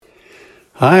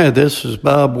Hi, this is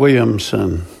Bob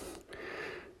Williamson.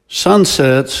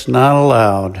 Sunsets not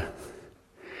allowed.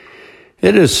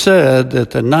 It is said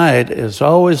that the night is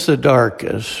always the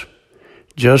darkest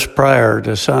just prior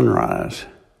to sunrise.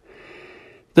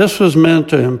 This was meant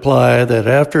to imply that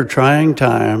after trying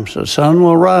times, the sun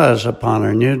will rise upon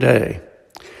a new day.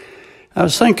 I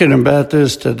was thinking about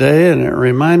this today, and it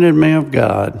reminded me of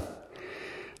God.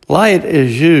 Light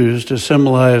is used to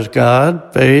symbolize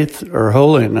God, faith, or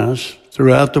holiness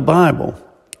throughout the Bible.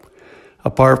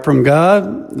 Apart from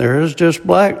God, there is just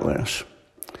blackness.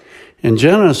 In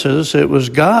Genesis, it was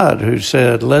God who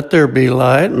said, "Let there be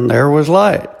light," and there was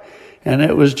light. And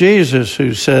it was Jesus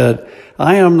who said,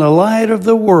 "I am the light of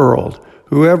the world.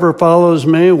 Whoever follows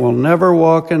me will never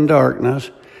walk in darkness,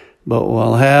 but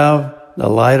will have the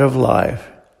light of life."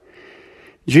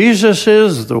 Jesus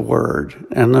is the Word,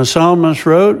 and the psalmist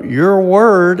wrote, "Your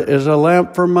word is a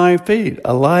lamp for my feet,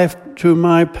 a light to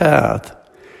my path."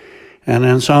 And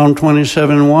in Psalm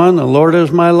 27:1, "The Lord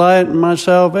is my light and my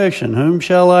salvation. Whom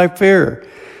shall I fear?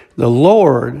 The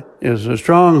Lord is the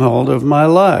stronghold of my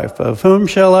life. Of whom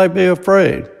shall I be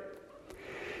afraid?"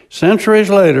 Centuries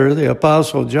later, the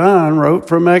Apostle John wrote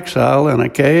from exile in a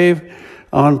cave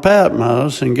on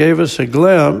Patmos and gave us a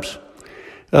glimpse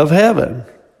of heaven.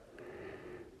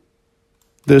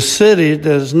 The city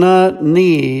does not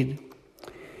need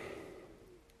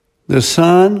the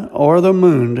sun or the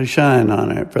moon to shine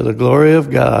on it, for the glory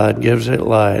of God gives it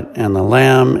light, and the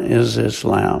Lamb is its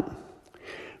lamp.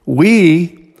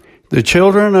 We, the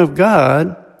children of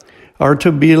God, are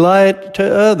to be light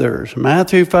to others.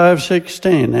 Matthew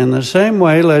 5:16. In the same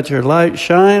way, let your light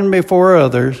shine before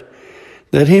others,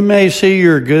 that he may see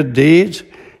your good deeds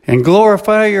and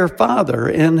glorify your Father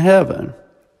in heaven.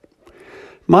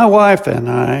 My wife and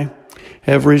I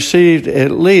have received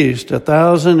at least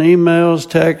 1,000 emails,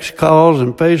 texts, calls,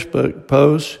 and Facebook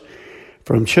posts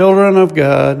from children of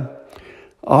God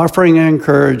offering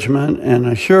encouragement and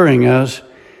assuring us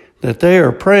that they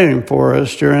are praying for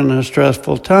us during this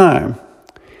stressful time.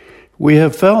 We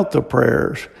have felt the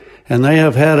prayers, and they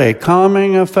have had a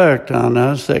calming effect on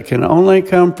us that can only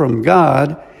come from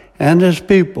God and His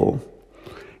people.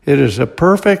 It is a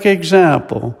perfect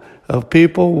example of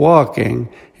people walking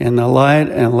in the light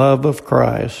and love of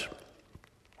Christ.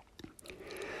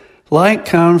 Light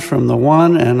comes from the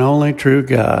one and only true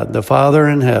God, the Father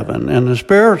in heaven. In the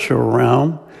spiritual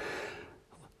realm,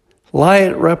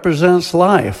 light represents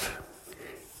life.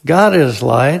 God is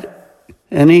light,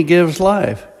 and He gives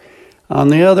life. On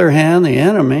the other hand, the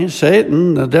enemy,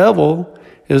 Satan, the devil,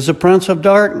 is the prince of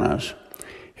darkness.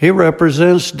 He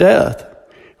represents death,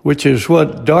 which is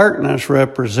what darkness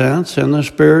represents in the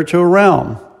spiritual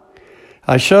realm.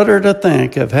 I shudder to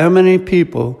think of how many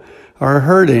people are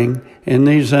hurting in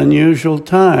these unusual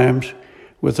times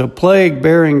with a plague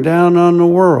bearing down on the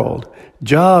world,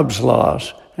 jobs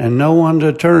lost, and no one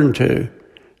to turn to,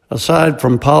 aside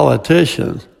from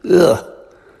politicians.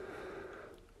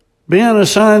 Being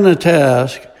assigned the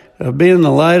task of being the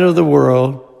light of the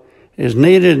world is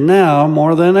needed now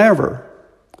more than ever.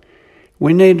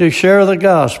 We need to share the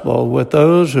gospel with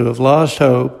those who have lost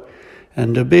hope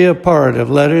and to be a part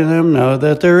of letting them know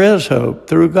that there is hope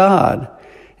through God,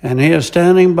 and He is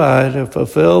standing by to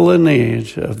fulfill the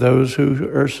needs of those who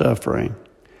are suffering.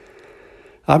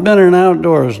 I've been an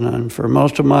outdoorsman for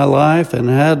most of my life and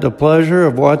had the pleasure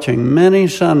of watching many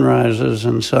sunrises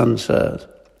and sunsets.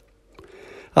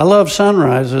 I love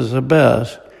sunrises the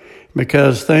best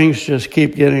because things just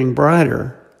keep getting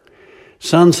brighter.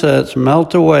 Sunsets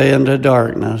melt away into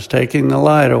darkness, taking the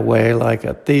light away like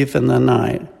a thief in the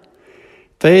night.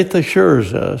 Faith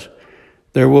assures us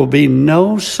there will be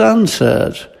no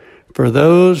sunsets for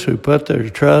those who put their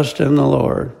trust in the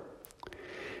Lord.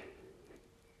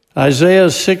 Isaiah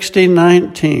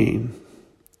 60:19.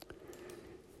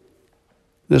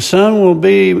 The sun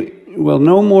will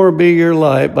no more be your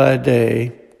light by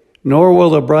day, nor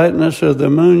will the brightness of the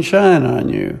moon shine on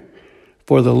you.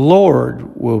 For the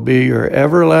Lord will be your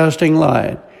everlasting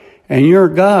light, and your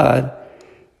God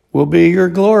will be your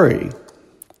glory.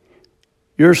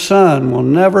 Your sun will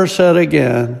never set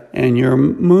again, and your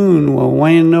moon will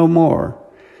wane no more.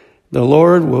 The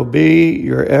Lord will be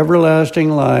your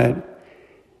everlasting light,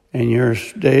 and your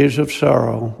days of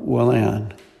sorrow will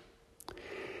end.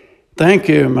 Thank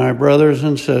you, my brothers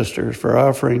and sisters, for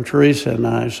offering Teresa and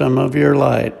I some of your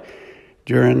light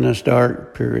during this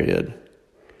dark period.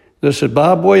 This is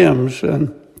Bob Williams,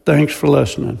 and thanks for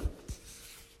listening.